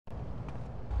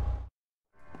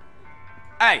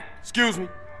Hey, excuse me.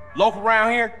 Local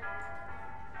around here?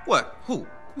 What? Who?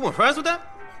 You want friends with that?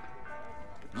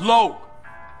 Loke.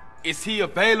 Is he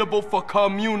available for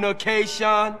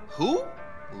communication? Who?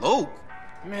 Loke?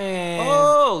 Man.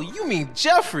 Oh, you mean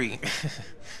Jeffrey.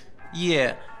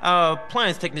 Yeah, our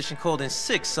appliance technician called in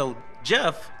sick, so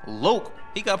Jeff, Loke,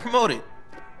 he got promoted.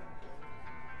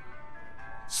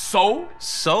 So?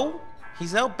 So?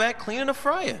 He's out back cleaning the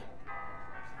fryer.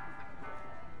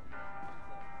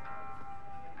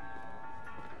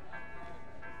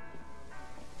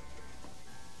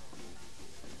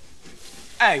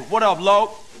 Hey, what up,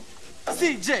 Loke?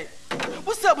 CJ,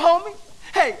 what's up, homie?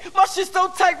 Hey, my shit's so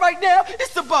tight right now,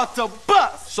 it's about to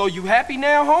bust. So you happy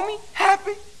now, homie?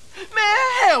 Happy? Man,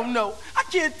 hell no. I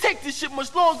can't take this shit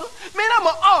much longer. Man, I'm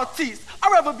an artist.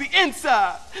 I'd rather be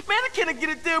inside. Man, I can't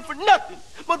get it there for nothing.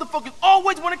 Motherfuckers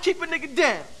always want to keep a nigga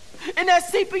down. And that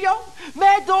CPO,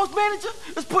 Mad Dog's manager,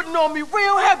 is putting on me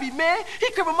real heavy, man.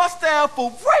 He covering my style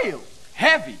for real.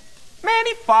 Heavy? Man,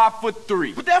 he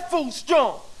 5'3". But that fool's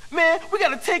strong. Man, we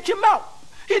gotta take him out.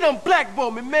 He done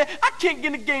blackballed me, man. I can't get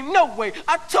in the game no way.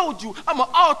 I told you, I'm an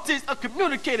artist, a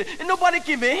communicator, and nobody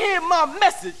can even hear my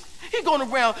message. He going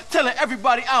around telling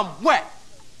everybody I'm whack.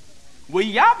 Well,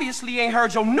 he obviously ain't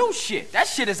heard your new shit. That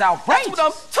shit is outrageous. That's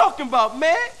what I'm talking about,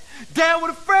 man. Down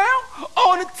with a frown,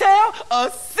 on the town,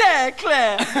 a sad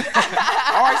clown.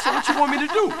 All right, so what you want me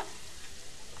to do?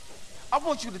 I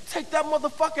want you to take that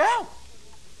motherfucker out.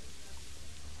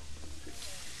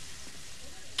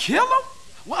 Kill him?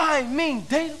 Well, I ain't mean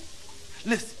date him.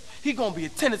 Listen, he gonna be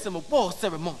attendance in my war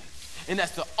ceremony. And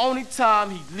that's the only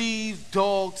time he leaves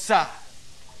dog's side.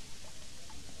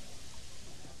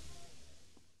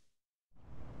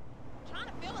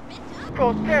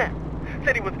 Cross town.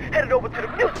 Said he was headed over to the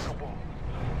musical ball.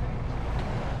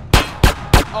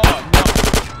 Oh, no.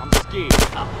 I'm scared.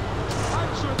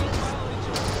 I'm sure this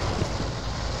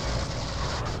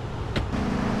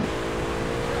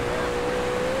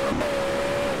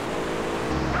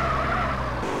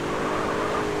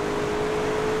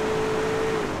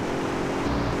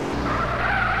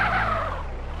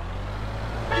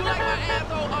You like my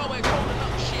asshole always holding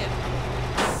up shit?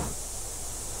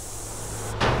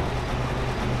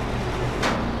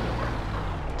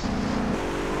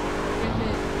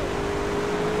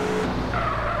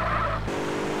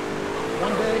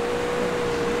 one day.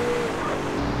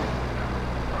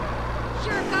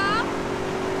 Jerk off.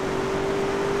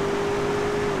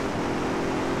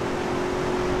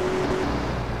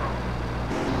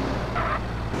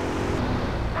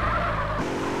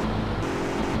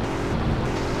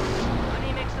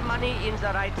 Money makes the money in the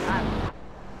right hand.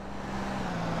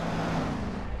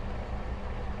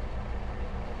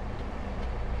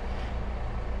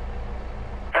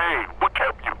 Hey, what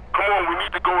kept you? Come on, we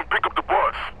need to go and pick up the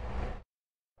bus.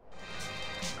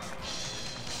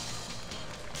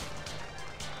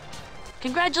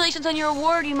 Congratulations on your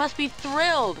award. You must be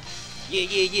thrilled.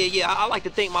 Yeah. I like to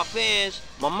thank my fans,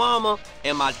 my mama,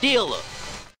 and my dealer.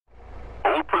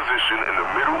 Hold position in the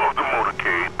middle of the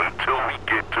motorcade until we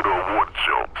get to the award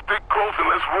show. Stick close and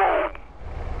let's roll.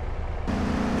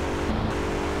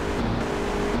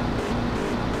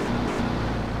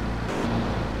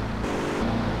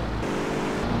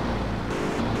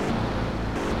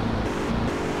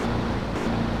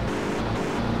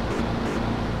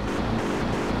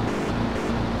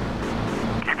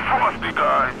 Keep frosty,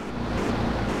 guys.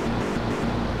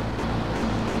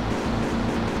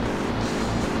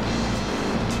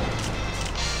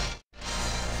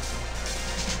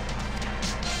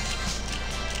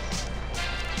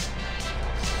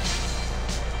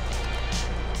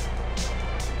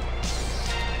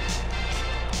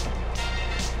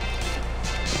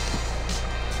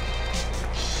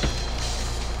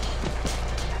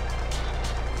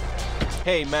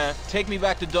 Hey, man, take me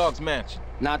back to Dog's Mansion.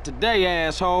 Not today,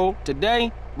 asshole.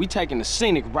 Today, we taking the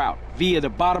scenic route via the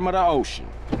bottom of the ocean.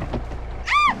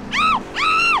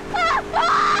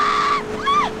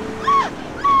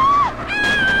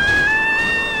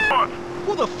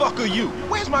 Who the fuck are you?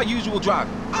 Where's my usual driver?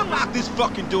 Unlock this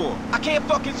fucking door. I can't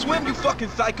fucking swim, you fucking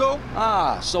psycho.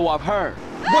 Ah, so I've heard.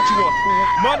 What you want, fool?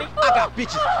 Money? I got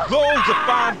bitches. Loads of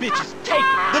fine bitches. Take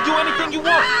it. They'll do anything you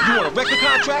want. You want a record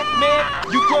contract, man?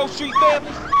 You Grove Street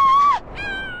families?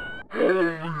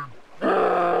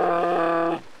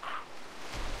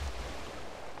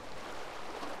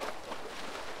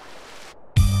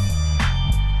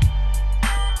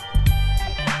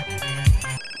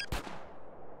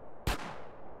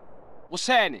 What's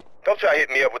happening? Don't try to hit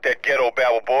me up with that ghetto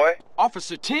babble, boy.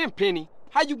 Officer Tenpenny,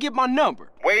 how you get my number?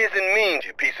 Ways and means,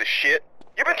 you piece of shit.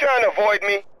 You been trying to avoid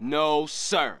me? No,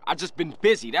 sir. I just been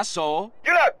busy, that's all.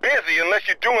 You're not busy unless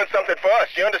you're doing something for us,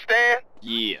 you understand?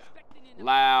 Yeah.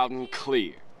 Loud and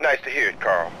clear. Nice to hear it,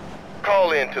 Carl.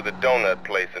 Call in to the donut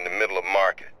place in the middle of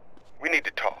Market. We need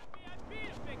to talk.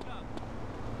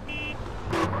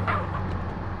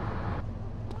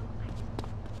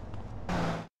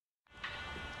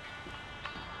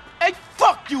 Hey,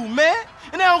 fuck you, man!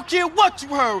 And I don't care what you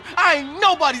heard. I ain't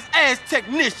nobody's ass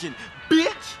technician,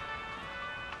 bitch!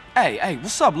 Hey,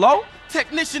 what's up, Lo?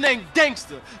 Technician ain't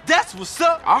gangster. That's what's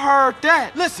up. I heard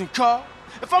that. Listen, Carl.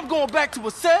 If I'm going back to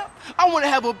a cell, I want to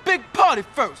have a big party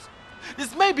first.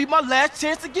 This may be my last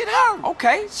chance to get her.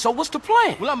 Okay, so what's the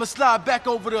plan? Well, I'ma slide back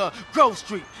over to Grove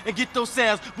Street and get those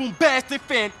sounds bombastic,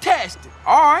 fantastic.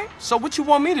 All right, so what you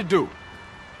want me to do?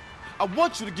 I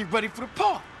want you to get ready for the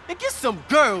party and get some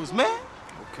girls, man.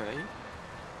 Okay.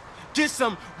 Get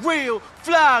some real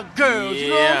fly girls, you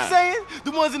know what I'm saying?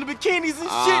 The ones in the bikinis and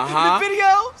shit in the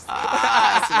videos.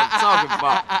 That's what I'm talking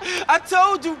about. I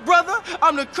told you, brother,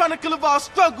 I'm the chronicle of our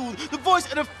struggles, the voice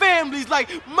of the families like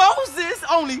Moses,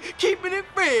 only keeping it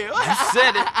real. You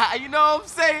said it. You know what I'm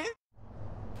saying?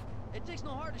 It takes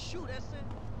no heart to shoot, that's it.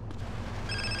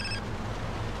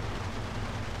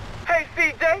 Hey,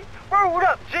 CJ, word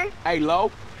up, G? Hey,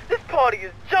 Lo. This party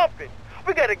is jumping.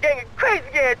 We got a gang of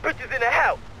crazy-ass bitches in the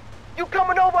house. You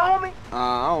coming over, homie?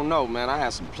 I don't know, man. I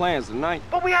had some plans tonight.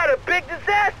 But we had a big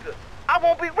disaster. I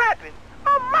won't be rapping.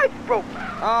 Our mic's broken.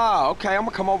 Ah, okay. I'm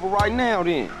gonna come over right now,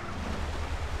 then.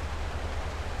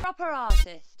 Proper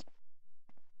artist.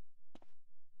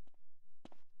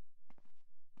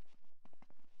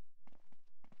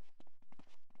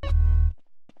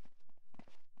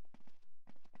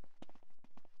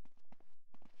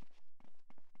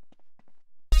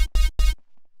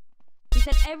 He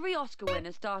said every Oscar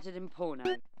winner started in porno.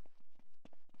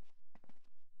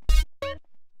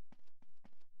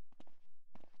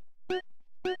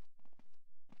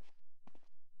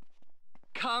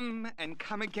 Come and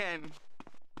come again.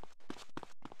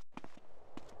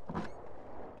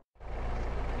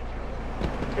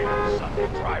 Sunday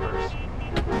drivers.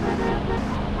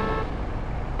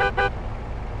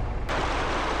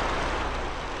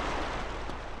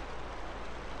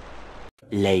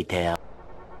 Later.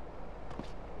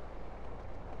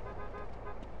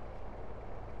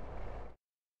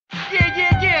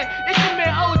 Yeah. It's your man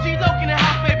OG Loke in the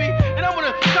house, baby. And I'm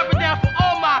gonna drop it down for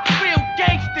all my real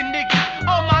gangster niggas.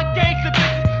 All my gangster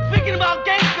bitches. Speaking about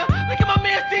gangster, look at my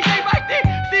man CJ right there.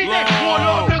 CJ, one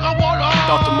on, nigga, one on.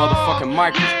 Thought the motherfucking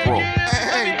mic was broke.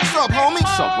 Hey, what's up, homie?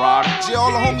 What's up, Rod? Gee,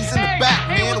 all the homies in the back,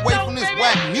 man, away from this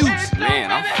whack music.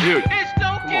 Man, I feel you. It's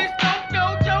dope,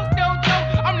 no joke.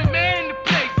 I'm the man in the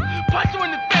place. Punch you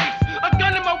in the face. A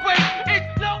gun in my waist.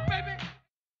 It's dope, baby.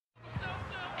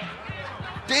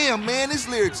 Damn, man, this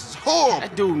lyrics is horrible.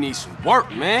 That dude needs some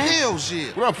work, man. Hell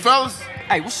shit. What up, fellas?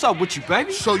 Hey, what's up with you,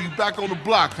 baby? So you back on the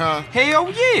block, huh? Hell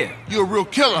yeah. You a real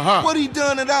killer, huh? What he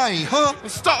done that I ain't, huh?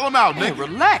 Let's stall him out, Man, nigga.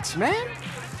 relax, man.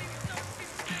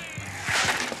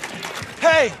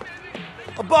 Hey,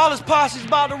 a baller's posse's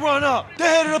about to run up. They're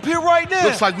headed up here right now.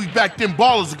 Looks like we backed them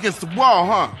ballers against the wall,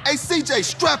 huh? Hey, CJ,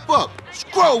 strap up. It's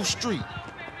Grove Street.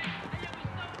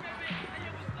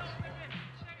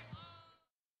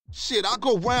 Shit, I'll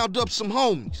go round up some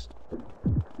homies.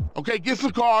 Okay, get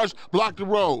some cars, block the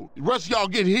road. The rest of y'all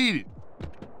get heated.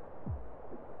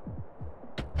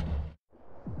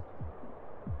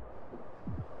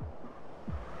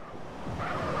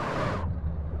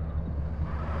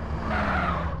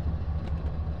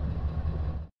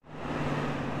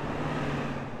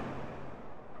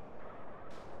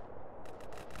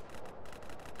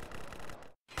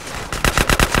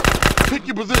 Pick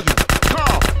your position.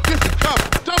 Carl, get some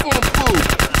cover. Jump on them fools.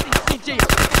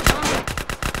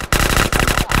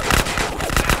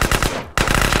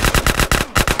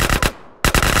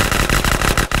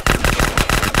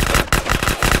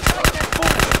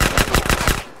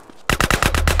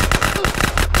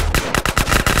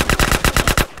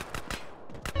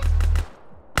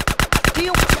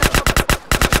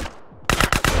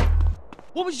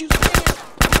 What was you saying?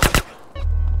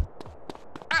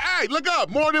 Hey, look up.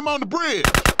 More of them on the bridge.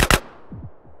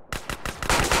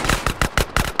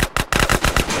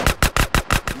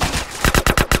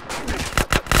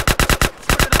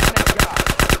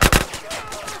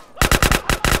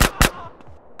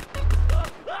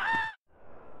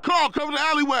 Carl, cover the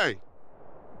alleyway.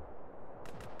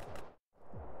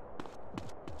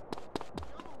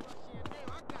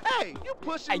 Hey, you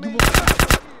pushing me?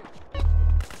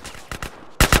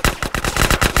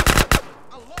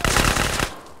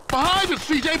 Behind us,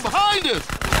 CJ, behind us!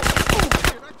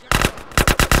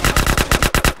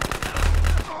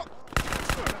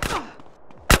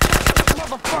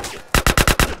 motherfucker!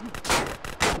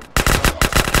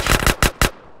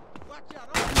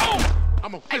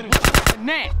 I'm a Hey, finish. what's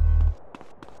that?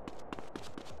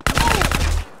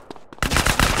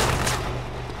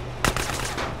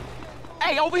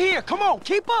 Hey, over here, come on,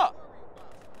 keep up!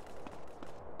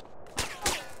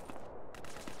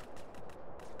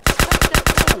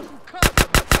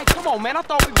 Hey, come on, man, I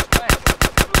thought we was fast.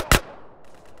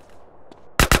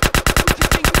 What you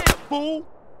think of that, fool?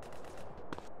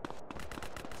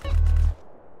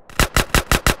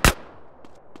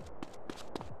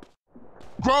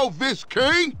 Grove this,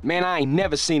 King. Man, I ain't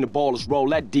never seen the ballers roll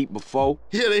that deep before.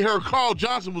 Yeah, they heard Carl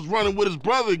Johnson was running with his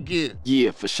brother again. Yeah,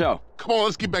 for sure. Come on,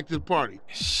 let's get back to the party.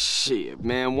 Shit,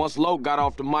 man, once Lo got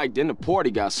off the mic, then the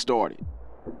party got started.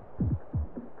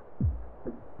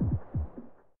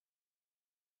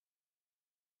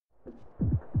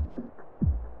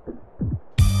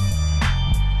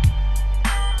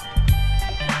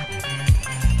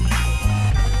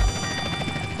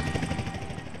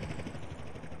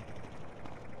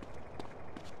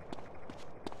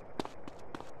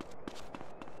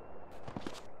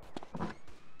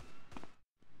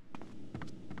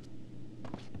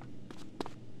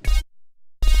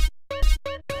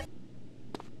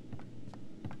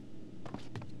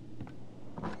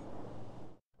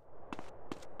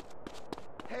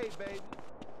 Hey, baby.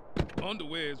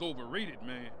 Underwear is overrated,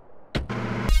 man.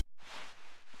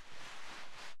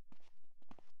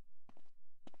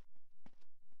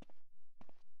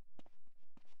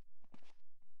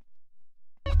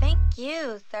 Thank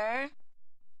you, sir.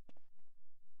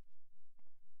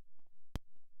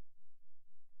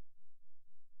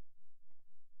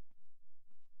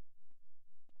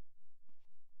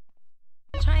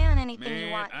 Try on anything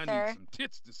you want, I sir. need some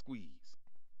tits to squeeze.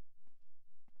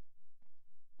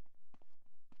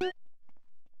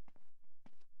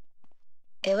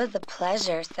 It was a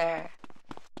pleasure, sir.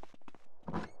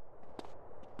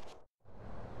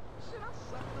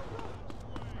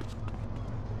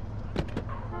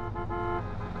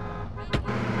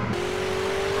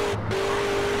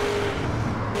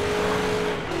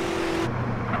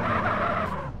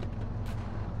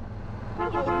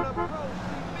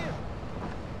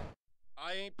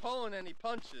 I ain't pulling any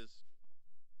punches.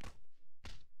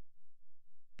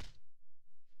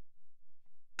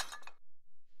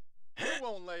 You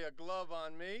won't lay a glove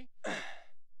on me.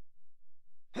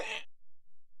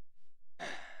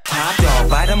 Top dog,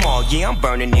 bite them all, yeah, I'm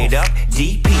burning it up.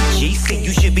 DPGC,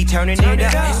 you should be turning it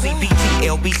up. CBT,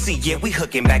 LBC, yeah, we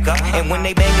hooking back up. And when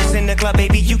they bang us in the club,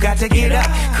 baby, you got to get up.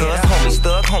 Cuz homies,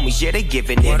 thug homies, yeah, they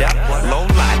giving it up. Low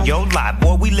lie, yo lie,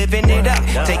 boy, we living it up.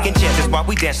 Taking chances while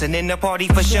we dancing in the party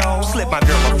for show. Slip my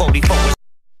girl a 44.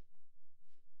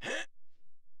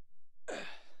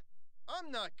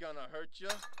 I'm not gonna hurt you.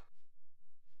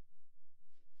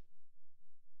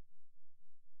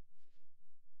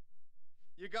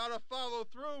 You gotta follow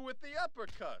through with the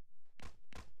uppercut.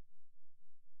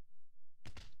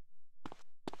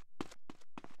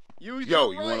 Use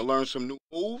Yo, your you right. want to learn some new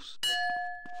moves?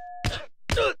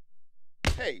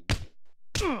 Hey.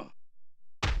 You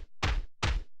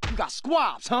got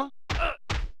squabs, huh?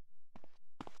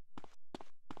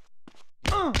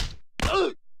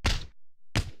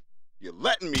 You're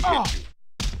letting me hit you.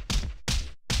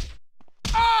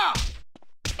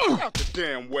 Get out the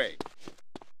damn way.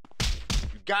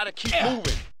 You gotta keep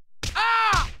moving.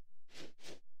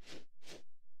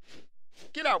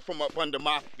 Get out from up under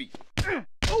my feet.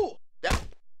 Ooh.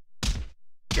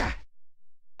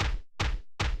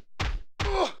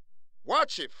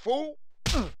 Watch it, fool.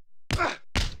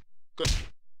 Good.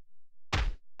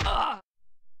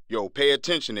 Yo, pay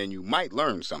attention and you might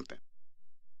learn something.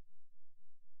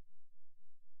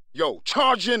 Yo,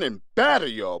 charge in and batter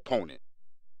your opponent.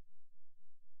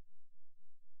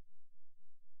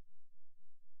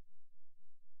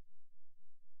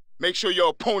 Make sure your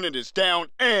opponent is down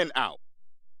and out.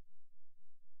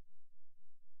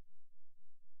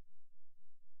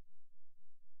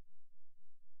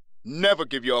 Never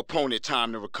give your opponent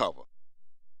time to recover.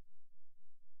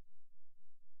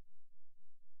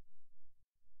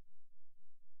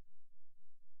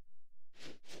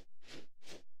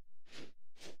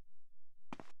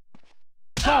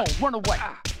 Go, run away.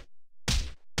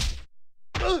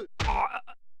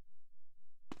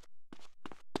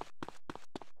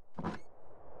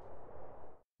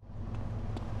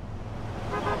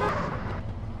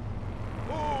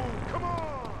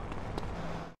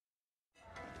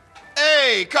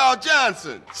 Hey, Carl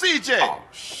Johnson, CJ. Oh,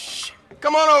 shit.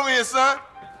 Come on over here, son.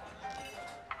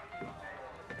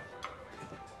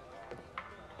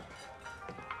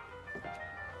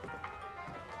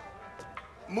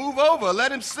 Move over.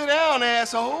 Let him sit down,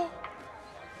 asshole.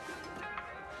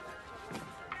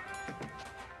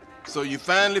 So you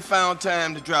finally found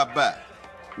time to drop by?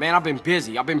 Man, I've been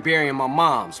busy. I've been burying my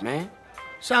moms, man.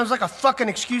 Sounds like a fucking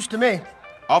excuse to me.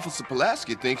 Officer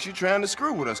Pulaski thinks you're trying to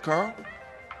screw with us, Carl.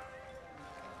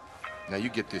 Now you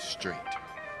get this straight.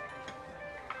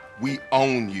 We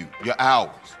own you. You're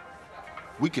ours.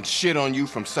 We can shit on you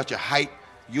from such a height,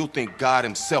 you'll think God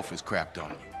himself has crapped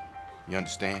on you. You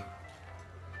understand?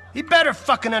 He better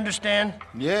fucking understand.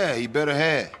 Yeah, he better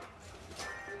have.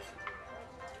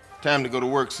 Time to go to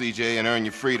work, CJ, and earn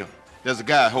your freedom. There's a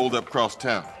guy holed up across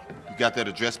town. You got that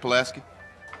address, Pulaski?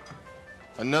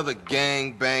 Another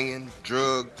gang-banging,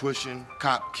 drug-pushing,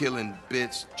 cop-killing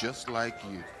bitch just like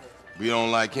you. We don't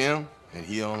like him, and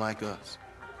he don't like us.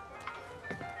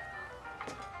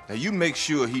 Now you make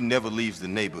sure he never leaves the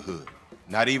neighborhood,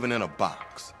 not even in a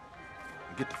box.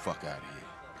 Get the fuck out of here.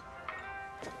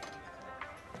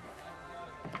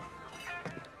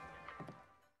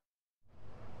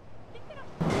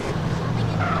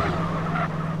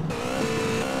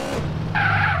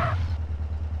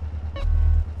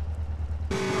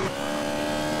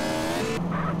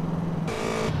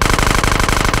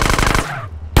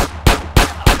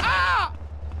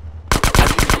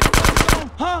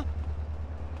 Huh?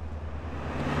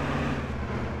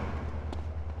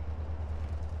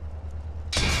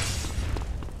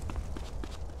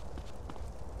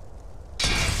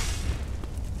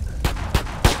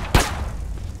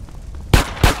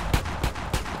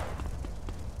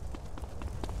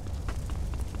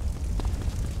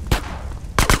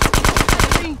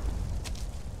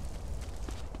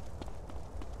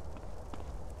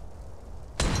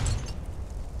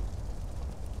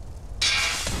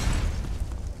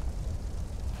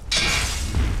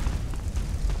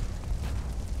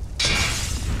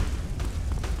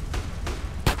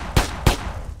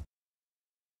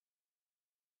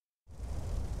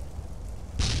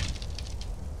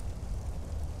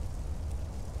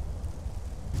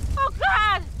 Oh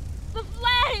God! The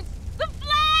flames! The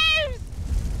flames!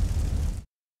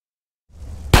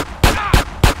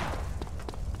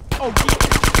 Oh,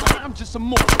 yeah. I'm just a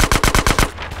more.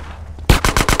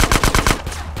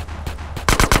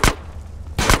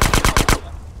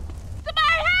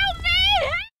 Somebody help me!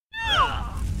 Help!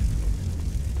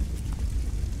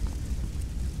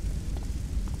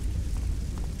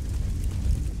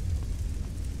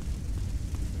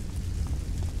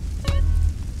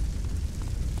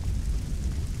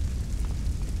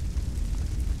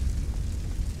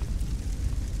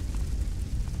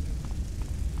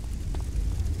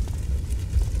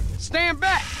 Stand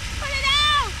back! Put it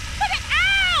out! Put it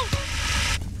out!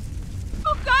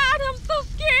 Oh God, I'm so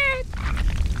scared!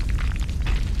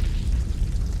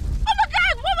 Oh my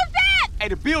God, what was that? Hey,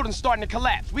 the building's starting to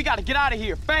collapse. We gotta get out of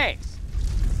here fast.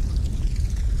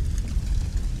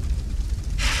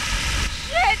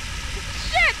 Shit!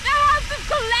 Shit, the house is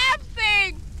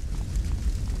collapsing!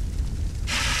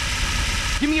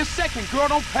 Give me a second, girl.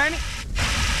 Don't panic.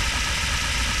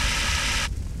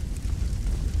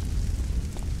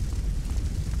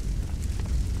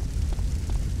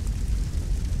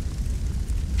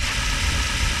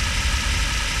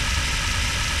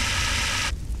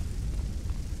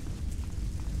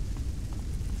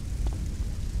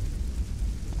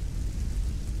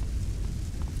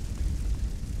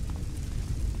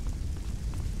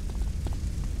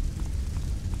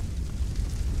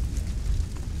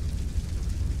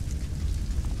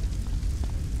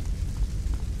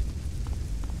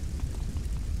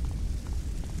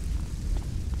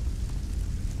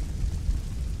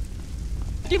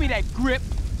 Give me that grip.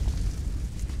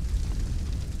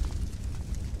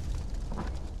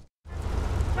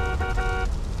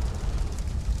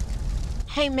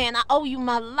 Hey man, I owe you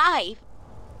my life.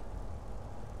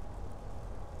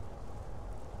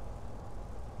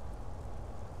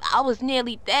 I was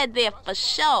nearly dead there for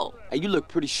sure. Hey, you look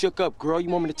pretty shook up, girl. You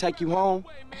want me to take you home?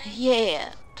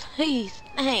 Yeah, please,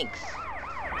 thanks.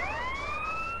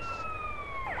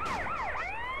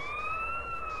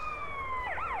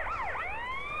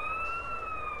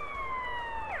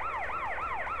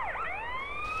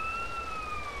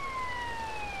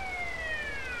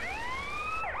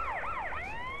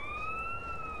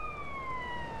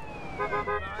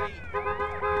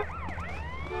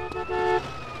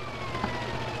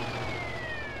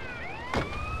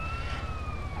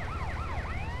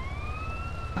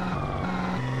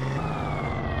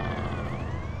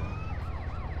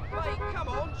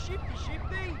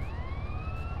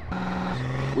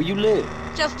 Where you live?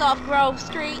 Just off Grove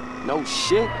Street. No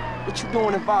shit. What you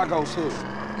doing in Vargo's hood?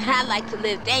 I like to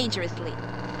live dangerously.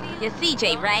 You're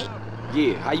CJ, right?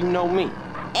 Yeah, how you know me?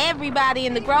 Everybody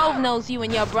in the Grove knows you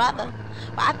and your brother.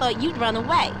 But I thought you'd run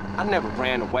away. I never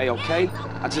ran away, okay?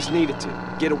 I just needed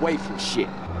to get away from shit.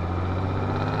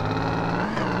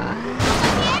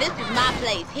 This is my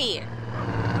place here.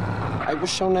 Hey,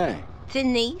 what's your name?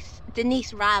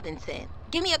 Denise Robinson.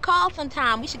 Give me a call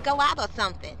sometime. We should go out or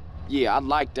something. Yeah, I'd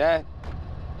like that.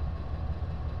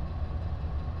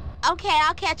 Okay,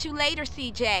 I'll catch you later,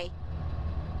 CJ.